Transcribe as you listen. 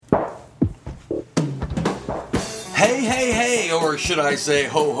Hey, hey, hey, or should I say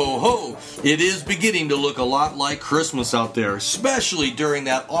ho, ho, ho. It is beginning to look a lot like Christmas out there, especially during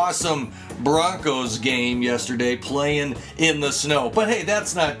that awesome Broncos game yesterday playing in the snow. But hey,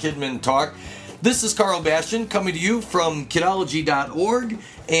 that's not Kidmin Talk. This is Carl Bastian coming to you from kidology.org,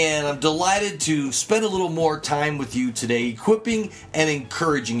 and I'm delighted to spend a little more time with you today, equipping and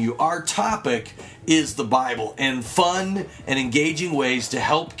encouraging you. Our topic is the Bible and fun and engaging ways to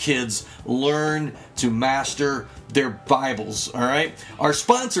help kids learn to master their Bibles, all right? Our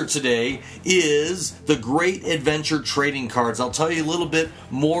sponsor today is the Great Adventure Trading Cards. I'll tell you a little bit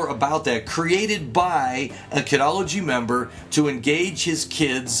more about that. Created by a Kidology member to engage his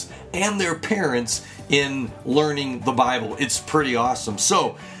kids and their parents in learning the Bible. It's pretty awesome.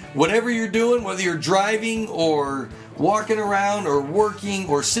 So, whatever you're doing, whether you're driving or walking around or working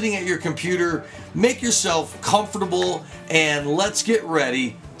or sitting at your computer, make yourself comfortable and let's get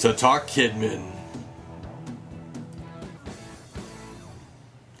ready to talk Kidmin.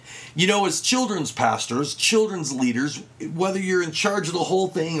 You know, as children's pastors, children's leaders, whether you're in charge of the whole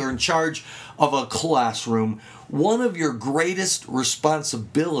thing or in charge of a classroom, one of your greatest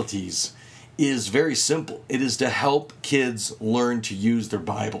responsibilities is very simple. It is to help kids learn to use their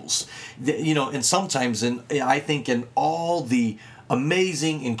Bibles. You know, and sometimes, I think in all the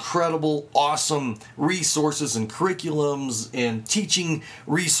amazing, incredible, awesome resources and curriculums and teaching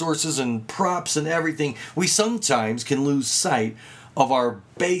resources and props and everything, we sometimes can lose sight of our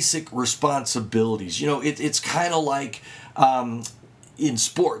basic responsibilities. You know, it's kind of like in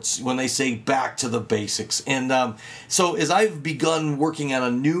sports when they say back to the basics. And so as I've begun working on a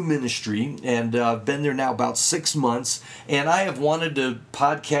new ministry, and I've been there now about 6 months, and I have wanted to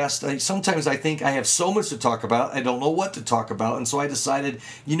podcast. Sometimes I think I have so much to talk about, I don't know what to talk about. And so I decided,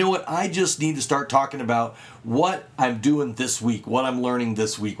 you know what, I just need to start talking about what I'm doing this week, what I'm learning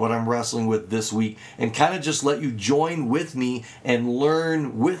this week, what I'm wrestling with this week, and kind of just let you join with me and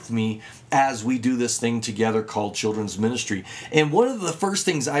learn with me as we do this thing together called children's ministry. And one of the first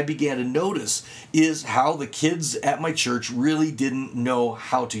things I began to notice is how the kids at my church really didn't know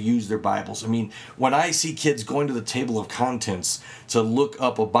how to use their Bibles. I mean, when I see kids going to the table of contents to look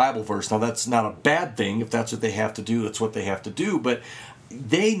up a Bible verse, now that's not a bad thing. If that's what they have to do, that's what they have to do. But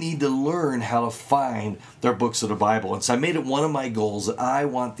they need to learn how to find their books of the Bible. And so I made it one of my goals that I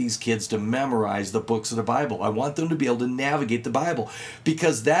want these kids to memorize the books of the Bible. I want them to be able to navigate the Bible,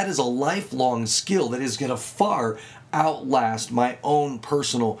 because that is a lifelong skill that is going to far outlast my own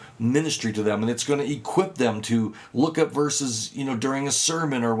personal ministry to them, and it's going to equip them to look up verses, you know, during a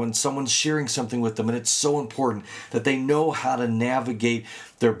sermon or when someone's sharing something with them. And it's so important that they know how to navigate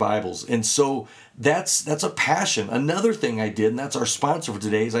their Bibles. And so that's a passion. Another thing I did, and that's our sponsor for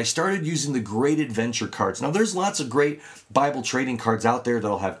today, is I started using the Great Adventure cards. Now, there's lots of great Bible trading cards out there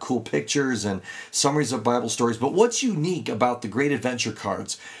that'll have cool pictures and summaries of Bible stories. But what's unique about the Great Adventure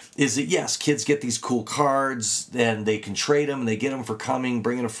cards is that, yes, kids get these cool cards and they can trade them, and they get them for coming,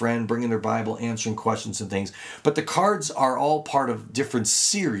 bringing a friend, bringing their Bible, answering questions and things. But the cards are all part of different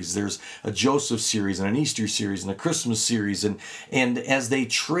series. There's a Joseph series and an Easter series and a Christmas series. And as they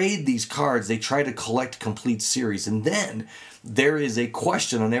trade these cards, they try to collect complete series. And then there is a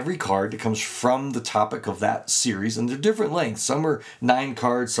question on every card that comes from the topic of that series, and they're different lengths. Some are 9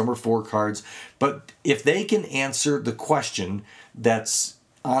 cards, some are 4 cards. But if they can answer the question that's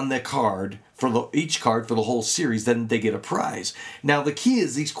on the card for each card for the whole series, then they get a prize. Now, the key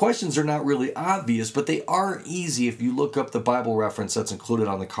is these questions are not really obvious, but they are easy if you look up the Bible reference that's included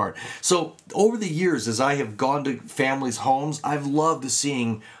on the card. So over the years, as I have gone to families' homes, I've loved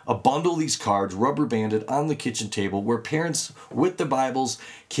seeing a bundle of these cards, rubber banded, on the kitchen table, where parents with the Bibles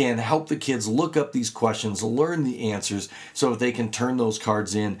can help the kids look up these questions, learn the answers, so that they can turn those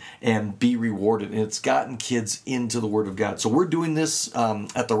cards in and be rewarded. And it's gotten kids into the Word of God. So we're doing this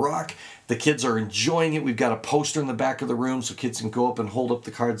at The Rock. The kids are enjoying it. We've got a poster in the back of the room so kids can go up and hold up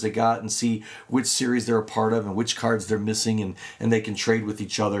the cards they got and see which series they're a part of and which cards they're missing, and they can trade with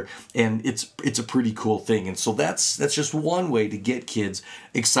each other. And it's a pretty cool thing. And so that's just one way to get kids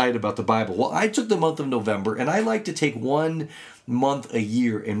excited about the Bible. Well, I took the month of November, and I like to take 1 month a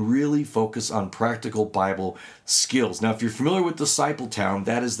year and really focus on practical Bible skills. Now, if you're familiar with Discipletown,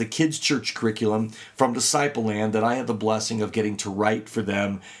 that is the kids' church curriculum from Disciple Land that I had the blessing of getting to write for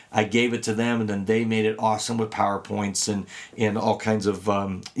them. I gave it to them, and then they made it awesome with PowerPoints and all kinds of,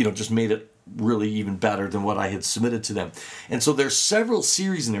 just made it really even better than what I had submitted to them. And so there's several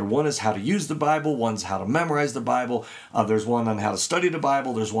series in there. One is how to use the Bible. One's how to memorize the Bible. There's one on how to study the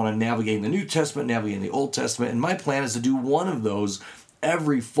Bible. There's one on navigating the New Testament, navigating the Old Testament. And my plan is to do one of those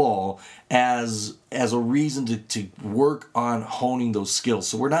every fall as a reason to work on honing those skills.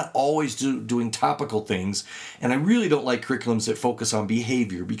 So we're not always doing topical things. And I really don't like curriculums that focus on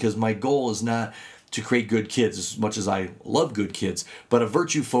behavior, because my goal is not to create good kids as much as I love good kids. But a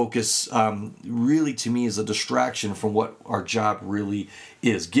virtue focus really to me is a distraction from what our job really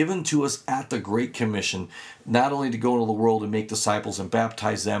is. Given to us at the Great Commission, not only to go into the world and make disciples and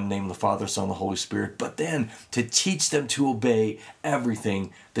baptize them, name the Father, Son, and the Holy Spirit, but then to teach them to obey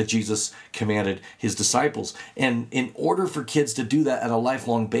everything that Jesus commanded his disciples. And in order for kids to do that at a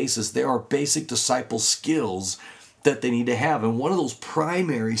lifelong basis, there are basic disciple skills that they need to have. And one of those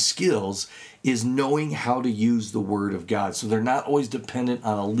primary skills is knowing how to use the Word of God. So they're not always dependent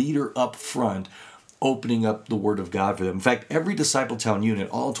on a leader up front opening up the Word of God for them. In fact, every Discipletown unit,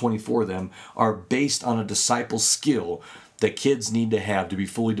 all 24 of them, are based on a disciple skill that kids need to have to be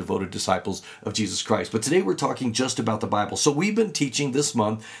fully devoted disciples of Jesus Christ. But today we're talking just about the Bible. So we've been teaching this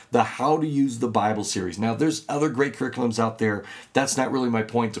month the How to Use the Bible series. Now, there's other great curriculums out there. That's not really my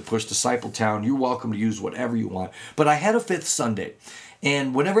point to push Discipletown. You're welcome to use whatever you want. But I had a fifth Sunday.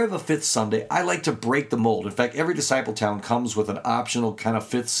 And whenever I have a fifth Sunday, I like to break the mold. In fact, every Discipletown comes with an optional kind of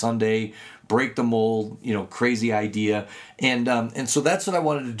fifth Sunday, break the mold, crazy idea. And so that's what I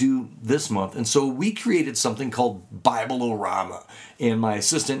wanted to do this month. And so we created something called Bible-O-Rama. And my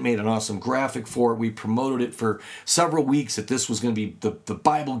assistant made an awesome graphic for it. We promoted it for several weeks that this was going to be the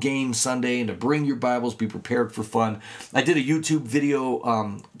Bible game Sunday, and to bring your Bibles, be prepared for fun. I did a YouTube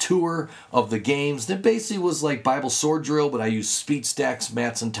video tour of the games that basically was like Bible sword drill, but I used speed stacks,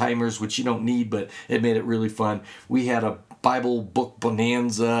 mats, and timers, which you don't need, but it made it really fun. We had a Bible book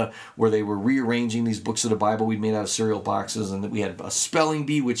bonanza where they were rearranging these books of the Bible we'd made out of cereal boxes, and we had a spelling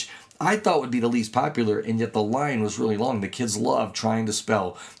bee, which I thought would be the least popular, and yet the line was really long. The kids loved trying to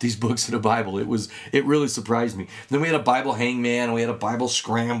spell these books of the Bible. It really surprised me. Then we had a Bible hangman, and we had a Bible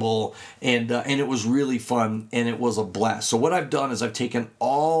scramble, and it was really fun, and it was a blast. So what I've done is I've taken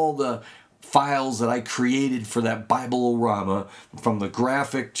all the files that I created for that Bible-O-Rama, from the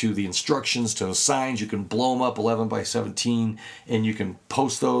graphic to the instructions to the signs. You can blow them up 11 by 17, and you can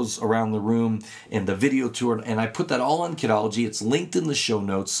post those around the room, and the video tour. And I put that all on Kidology. It's linked in the show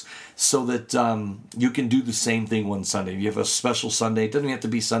notes so that you can do the same thing one Sunday. If you have a special Sunday, it doesn't have to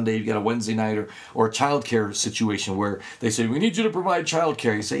be Sunday. You've got a Wednesday night or a childcare situation where they say, we need you to provide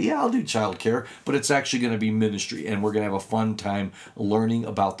childcare. You say, yeah, I'll do childcare, but it's actually going to be ministry, and we're going to have a fun time learning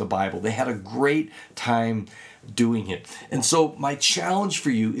about the Bible. They had a great time doing it. And so my challenge for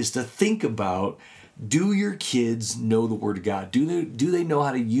you is to think about, do your kids know the Word of God? Do they know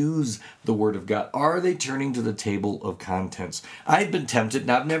how to use the Word of God? Are they turning to the table of contents? I've been tempted,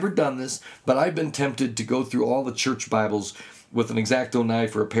 and I've never done this, but I've been tempted to go through all the church Bibles with an X-Acto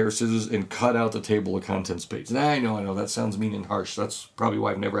knife or a pair of scissors and cut out the table of contents page. And I know, that sounds mean and harsh. That's probably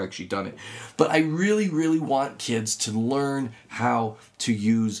why I've never actually done it. But I really, really want kids to learn how to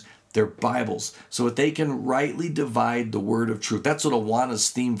use their Bibles so that they can rightly divide the word of truth. That's what Awana's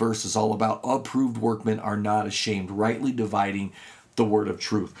theme verse is all about. Approved workmen are not ashamed, rightly dividing the word of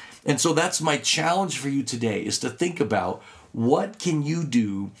truth. And so that's my challenge for you today, is to think about, what can you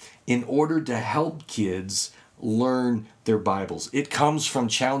do in order to help kids learn their Bibles? It comes from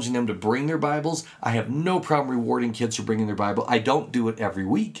challenging them to bring their Bibles. I have no problem rewarding kids for bringing their Bible. I don't do it every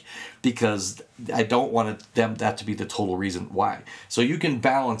week because I don't want that to be the total reason why. So you can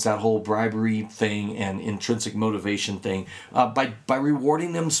balance that whole bribery thing and intrinsic motivation thing by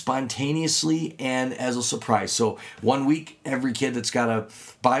rewarding them spontaneously and as a surprise. So one week, every kid that's got a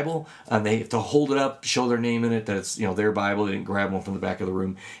Bible, they have to hold it up, show their name in it, that it's their Bible. They didn't grab one from the back of the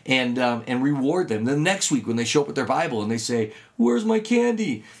room, and reward them. The next week, when they show up with their Bible and they say, "Where's my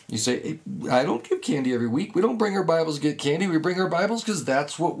candy?" You say, "Hey, I don't give candy every week. We don't bring our Bibles to get candy. We bring our Bibles because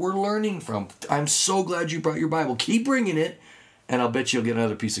that's what we're learning from. I'm so glad you brought your Bible. Keep bringing it, and I'll bet you'll get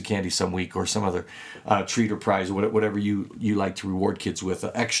another piece of candy some week, or some other treat or prize, or whatever you like to reward kids with,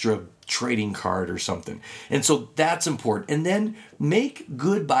 an extra trading card or something." And so that's important. And then make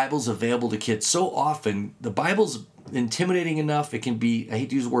good Bibles available to kids. So often, the Bible's intimidating enough. It can be, I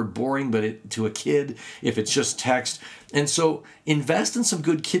hate to use the word boring, but to a kid, if it's just text. And so invest in some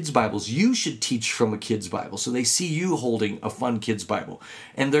good kids' Bibles. You should teach from a kid's Bible, so they see you holding a fun kid's Bible.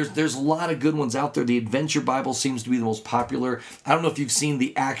 And there's a lot of good ones out there. The Adventure Bible seems to be the most popular. I don't know if you've seen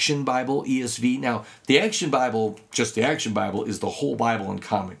the Action Bible, ESV. Now, the Action Bible, just the Action Bible, is the whole Bible in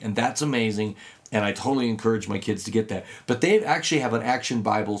comic, and that's amazing. And I totally encourage my kids to get that. But they actually have an Action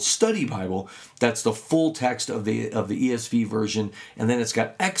Bible, study Bible, that's the full text of the ESV version. And then it's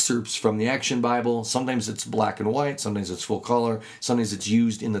got excerpts from the Action Bible. Sometimes it's black and white. Sometimes it's full color. Sometimes it's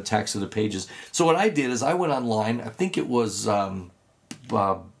used in the text of the pages. So what I did is I went online. I think it was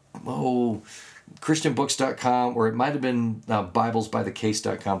christianbooks.com, or it might have been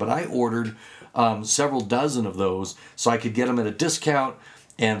biblesbythecase.com, but I ordered several dozen of those so I could get them at a discount,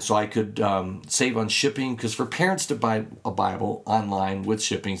 and so I could save on shipping, because for parents to buy a Bible online with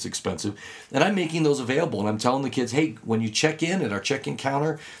shipping is expensive. And I'm making those available, and I'm telling the kids, hey, when you check in at our check-in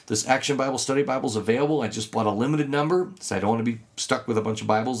counter, this Action Bible Study Bible is available. I just bought a limited number, so I don't want to be stuck with a bunch of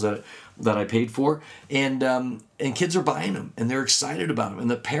Bibles that I paid for. And kids are buying them, and they're excited about them. And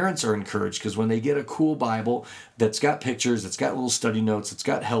the parents are encouraged, because when they get a cool Bible that's got pictures, it's got little study notes, it's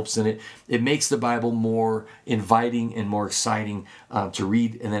got helps in it, it makes the Bible more inviting and more exciting to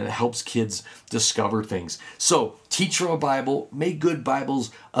read, and then it helps kids discover things. So teach from a Bible, make good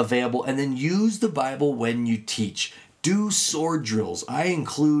Bibles available, and then use the Bible when you teach. Do sword drills.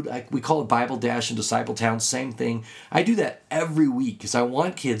 We call it Bible Dash and Disciple Town, same thing. I do that every week because I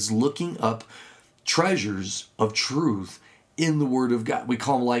want kids looking up treasures of truth in the Word of God. We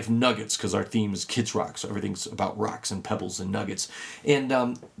call them life nuggets because our theme is Kids Rock, so everything's about rocks and pebbles and nuggets. And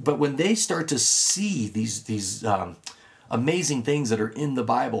but when they start to see these amazing things that are in the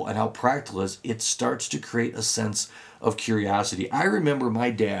Bible and how practical it is, it starts to create a sense of curiosity. I remember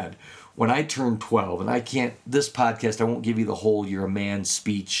my dad, when I turned 12, and this podcast, I won't give you the whole "you're a man"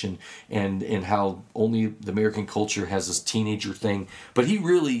 speech and how only the American culture has this teenager thing, but he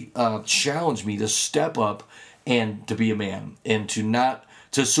really challenged me to step up and to be a man, and to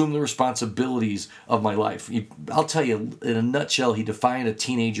assume the responsibilities of my life. I'll tell you, in a nutshell, he defined a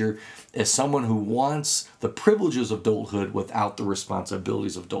teenager as someone who wants the privileges of adulthood without the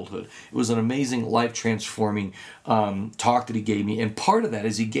responsibilities of adulthood. It was an amazing, life-transforming talk that he gave me. And part of that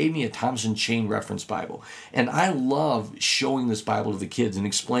is he gave me a Thompson Chain Reference Bible. And I love showing this Bible to the kids and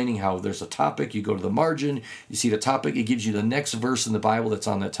explaining how there's a topic, you go to the margin, you see the topic, it gives you the next verse in the Bible that's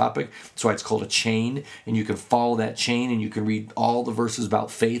on that topic. So it's called a chain, and you can follow that chain, and you can read all the verses about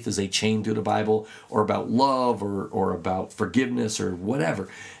faith as they chain through the Bible, or about love, or about forgiveness, or whatever.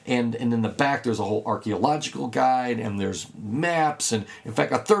 And in the back, there's a whole archaeological guide, and there's maps. And in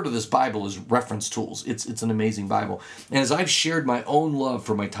fact, a third of this Bible is reference tools. It's an amazing Bible. And as I've shared my own love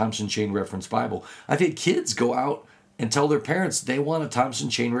for my Thompson Chain Reference Bible, I've had kids go out and tell their parents they want a Thompson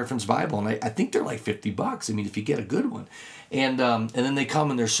Chain Reference Bible. And I think they're like $50. I mean, if you get a good one. And then they come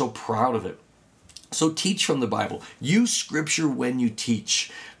and they're so proud of it. So teach from the Bible. Use Scripture when you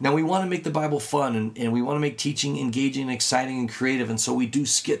teach. Now, we want to make the Bible fun, and we want to make teaching engaging, exciting, and creative. And so we do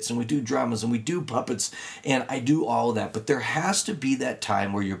skits, and we do dramas, and we do puppets, and I do all of that. But there has to be that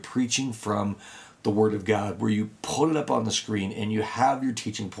time where you're preaching from the Word of God, where you put it up on the screen, and you have your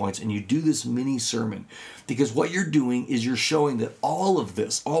teaching points, and you do this mini sermon. Because what you're doing is you're showing that all of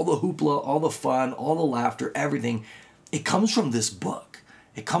this, all the hoopla, all the fun, all the laughter, everything, it comes from this book.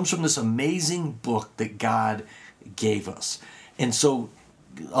 It comes from this amazing book that God gave us. And so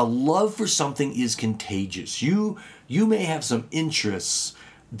a love for something is contagious. You may have some interests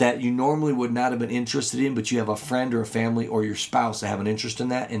that you normally would not have been interested in, but you have a friend or a family or your spouse that have an interest in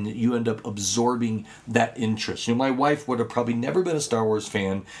that, and you end up absorbing that interest. My wife would have probably never been a Star Wars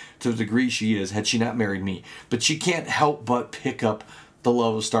fan to the degree she is had she not married me, but she can't help but pick up the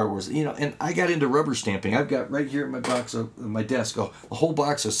love of Star Wars, and I got into rubber stamping. I've got right here in my box, my desk, a whole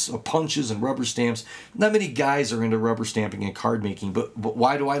box of punches and rubber stamps. Not many guys are into rubber stamping and card making, but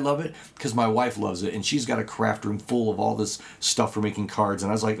why do I love it? Because my wife loves it, and she's got a craft room full of all this stuff for making cards.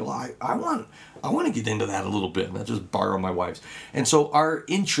 And I was like, well, I want to get into that a little bit, and I just borrow my wife's. And so our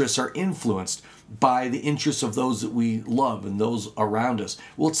interests are influenced by the interests of those that we love and those around us.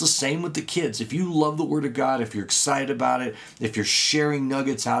 Well, it's the same with the kids. If you love the Word of God, if you're excited about it, if you're sharing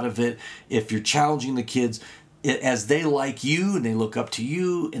nuggets out of it, if you're challenging the kids, as they like you and they look up to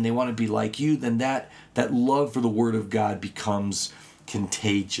you and they want to be like you, then that love for the Word of God becomes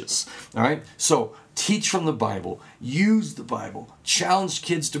contagious. All right? So teach from the Bible, use the Bible, challenge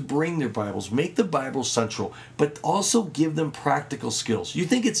kids to bring their Bibles, make the Bible central, but also give them practical skills. You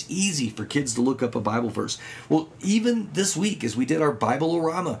think it's easy for kids to look up a Bible verse. Well, even this week, as we did our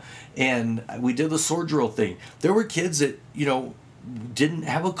Bible-orama and we did the sword drill thing, there were kids that, didn't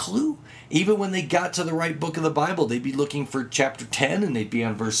have a clue. Even when they got to the right book of the Bible, they'd be looking for chapter 10 and they'd be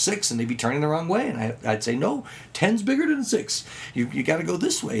on verse 6 and they'd be turning the wrong way. And I'd say, no, 10's bigger than 6. You got to go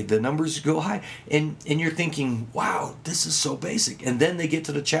this way. The numbers go high. And you're thinking, wow, this is so basic. And then they get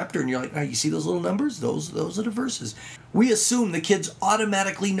to the chapter and you're like, oh, you see those little numbers? Those are the verses. We assume the kids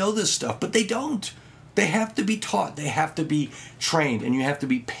automatically know this stuff, but they don't. They have to be taught. They have to be trained. And you have to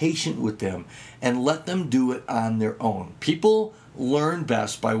be patient with them and let them do it on their own. People learn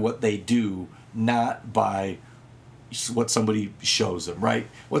best by what they do, not by what somebody shows them, right?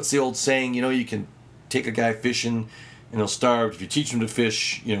 What's the old saying? You can take a guy fishing and he'll starve. If you teach him to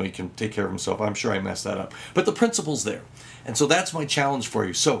fish, he can take care of himself. I'm sure I messed that up. But the principle's there. And so that's my challenge for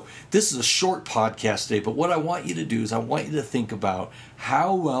you. So this is a short podcast today, but what I want you to do is I want you to think about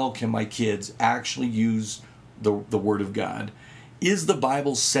how well can my kids actually use the Word of God. Is the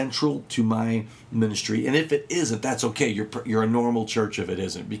Bible central to my ministry? And if it isn't, that's okay. You're a normal church if it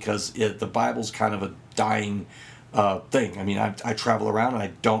isn't, because the Bible's kind of a dying thing. I mean, I travel around and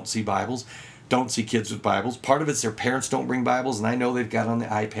I don't see Bibles, don't see kids with Bibles. Part of it's their parents don't bring Bibles, and I know they've got on the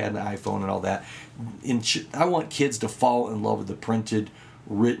iPad and the iPhone and all that. I want kids to fall in love with the printed,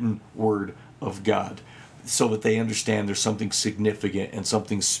 written Word of God, so that they understand there's something significant and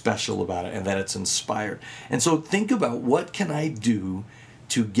something special about it, and that it's inspired. And so think about, what can I do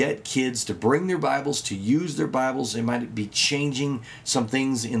to get kids to bring their Bibles, to use their Bibles? It might be changing some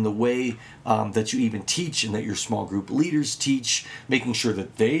things in the way that you even teach, and that your small group leaders teach, making sure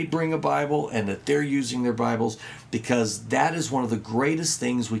that they bring a Bible and that they're using their Bibles, because that is one of the greatest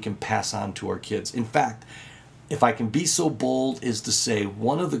things we can pass on to our kids. In fact, if I can be so bold as to say,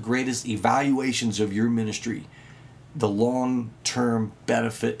 one of the greatest evaluations of your ministry, the long-term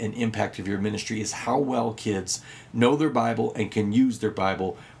benefit and impact of your ministry, is how well kids know their Bible and can use their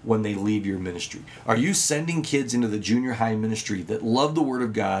Bible when they leave your ministry. Are you sending kids into the junior high ministry that love the Word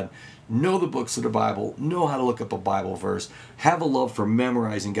of God, know the books of the Bible, know how to look up a Bible verse, have a love for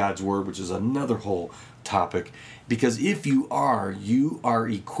memorizing God's Word, which is another whole topic? Because if you are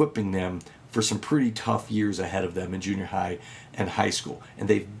equipping them for some pretty tough years ahead of them in junior high and high school. And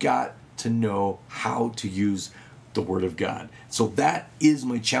they've got to know how to use the Word of God. So that is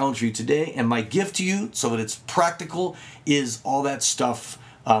my challenge for you today. And my gift to you, so that it's practical, is all that stuff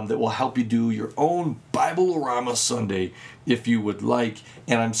that will help you do your own Bible-orama Sunday if you would like.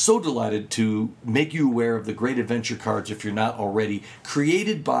 And I'm so delighted to make you aware of the Great Adventure cards, if you're not already,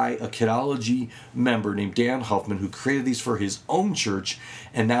 created by a Kidology member named Dan Huffman, who created these for his own church,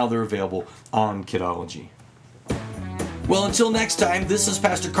 and now they're available on Kidology. Well, until next time, this is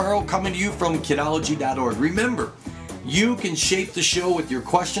Pastor Carl coming to you from Kidology.org. Remember, you can shape the show with your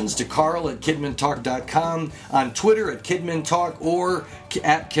questions to Carl@KidminTalk.com, on Twitter @KidminTalk, or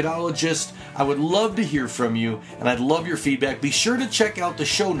at Kidologist. I would love to hear from you, and I'd love your feedback. Be sure to check out the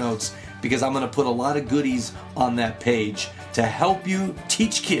show notes, because I'm going to put a lot of goodies on that page to help you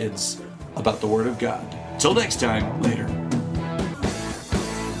teach kids about the Word of God. Till next time, later.